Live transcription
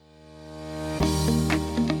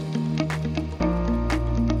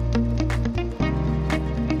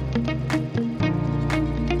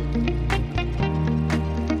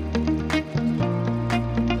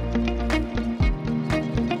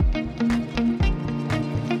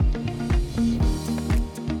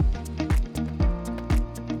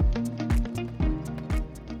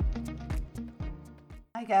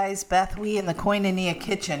Hi guys, Beth Wee in the Koinonia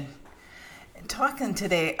Kitchen. Talking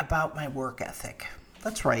today about my work ethic.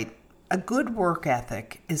 That's right, a good work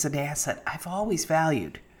ethic is an asset I've always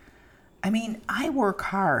valued. I mean, I work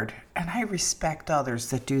hard and I respect others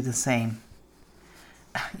that do the same.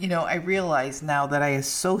 You know, I realize now that I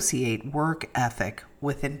associate work ethic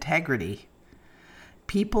with integrity.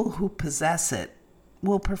 People who possess it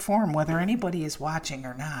will perform whether anybody is watching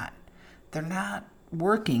or not. They're not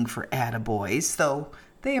working for attaboys, though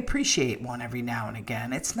they appreciate one every now and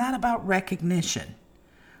again. It's not about recognition.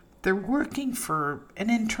 They're working for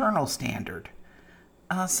an internal standard,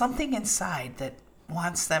 something inside that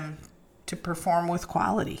wants them to perform with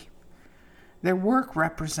quality. Their work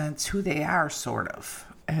represents who they are, sort of,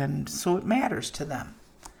 and so it matters to them.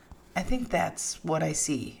 I think that's what I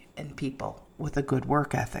see in people with a good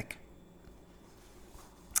work ethic.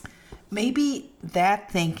 Maybe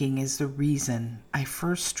that thinking is the reason I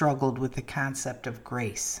first struggled with the concept of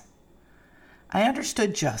grace. I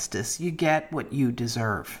understood justice. You get what you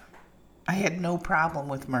deserve. I had no problem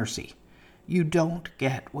with mercy. You don't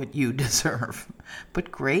get what you deserve.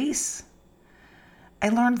 But grace? I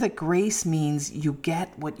learned that grace means you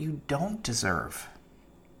get what you don't deserve.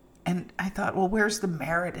 And I thought, well, where's the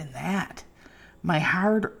merit in that? My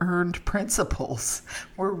hard-earned principles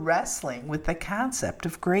were wrestling with the concept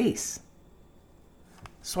of grace.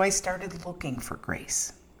 So I started looking for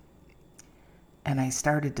grace. And I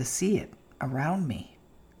started to see it around me.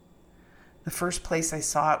 The first place I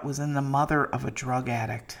saw it was in the mother of a drug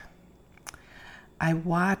addict. I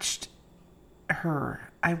watched her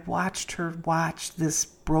watch this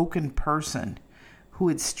broken person who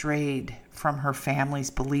had strayed from her family's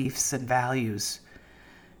beliefs and values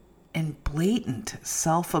in blatant,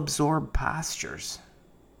 self-absorbed postures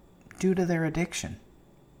due to their addiction.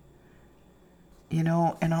 You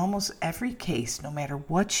know, in almost every case, no matter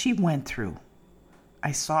what she went through,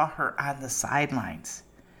 I saw her on the sidelines,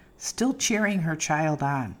 still cheering her child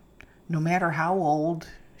on, no matter how old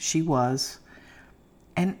she was.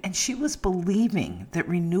 And she was believing that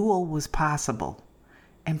renewal was possible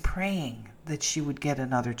and praying that she would get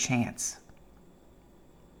another chance.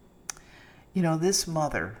 You know, this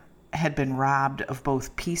mother had been robbed of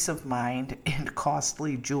both peace of mind and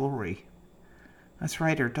costly jewelry. That's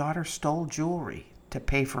right, her daughter stole jewelry to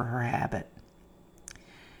pay for her habit.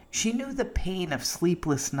 She knew the pain of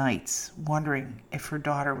sleepless nights, wondering if her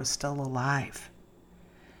daughter was still alive.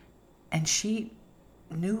 And she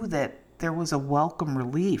knew that there was a welcome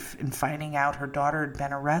relief in finding out her daughter had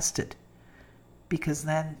been arrested, because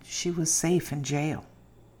then she was safe in jail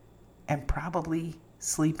and probably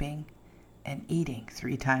sleeping and eating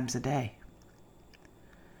 3 times a day.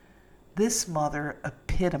 This mother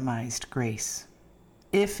epitomized grace,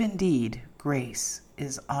 if indeed grace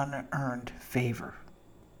is unearned favor.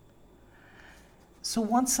 So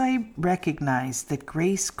once I recognized that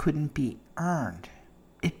grace couldn't be earned,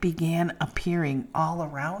 it began appearing all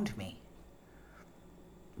around me.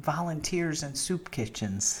 Volunteers in soup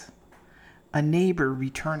kitchens, a neighbor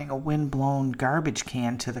returning a wind-blown garbage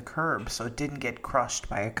can to the curb so it didn't get crushed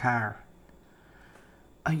by a car,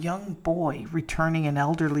 a young boy returning an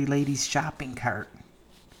elderly lady's shopping cart,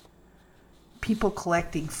 people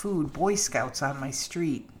collecting food, Boy Scouts on my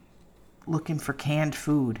street, looking for canned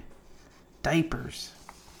food, diapers,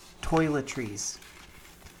 toiletries.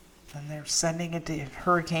 And they're sending it to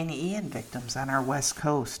Hurricane Ian victims on our West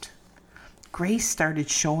Coast. Grace started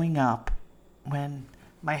showing up when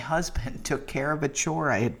my husband took care of a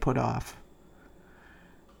chore I had put off.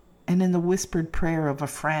 And in the whispered prayer of a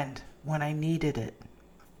friend when I needed it.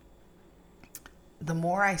 The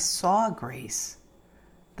more I saw grace,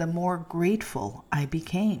 the more grateful I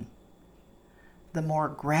became. The more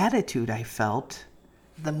gratitude I felt,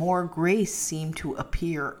 the more grace seemed to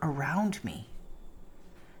appear around me.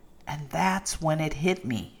 And that's when it hit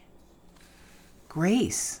me.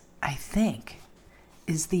 Grace, I think,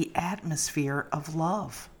 is the atmosphere of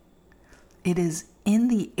love. It is in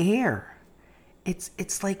the air.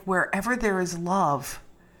 It's like wherever there is love,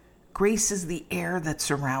 grace is the air that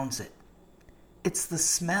surrounds it. It's the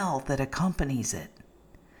smell that accompanies it.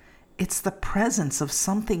 It's the presence of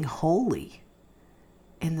something holy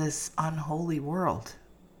in this unholy world.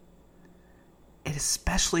 It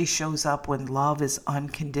especially shows up when love is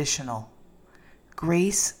unconditional.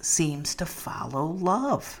 Grace seems to follow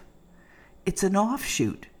love. It's an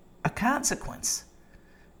offshoot, a consequence.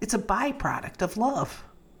 It's a byproduct of love.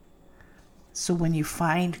 So when you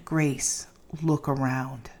find grace, look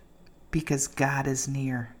around, because God is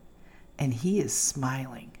near, and He is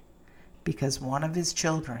smiling, because one of His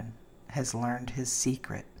children has learned His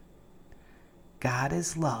secret. God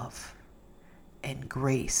is love, and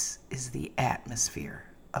grace is the atmosphere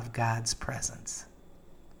of God's presence.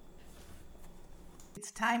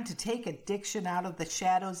 It's time to take addiction out of the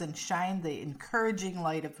shadows and shine the encouraging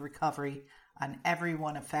light of recovery on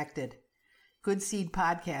everyone affected. Good Seed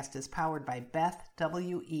Podcast is powered by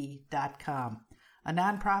BethWE.com, a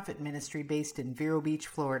nonprofit ministry based in Vero Beach,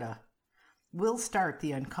 Florida. We'll start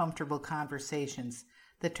the uncomfortable conversations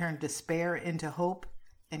that turn despair into hope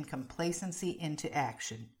and complacency into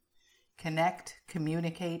action. Connect,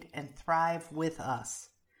 communicate, and thrive with us.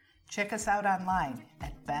 Check us out online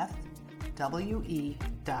at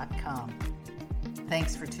BethWE.com.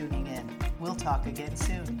 Thanks for tuning in. We'll talk again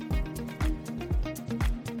soon.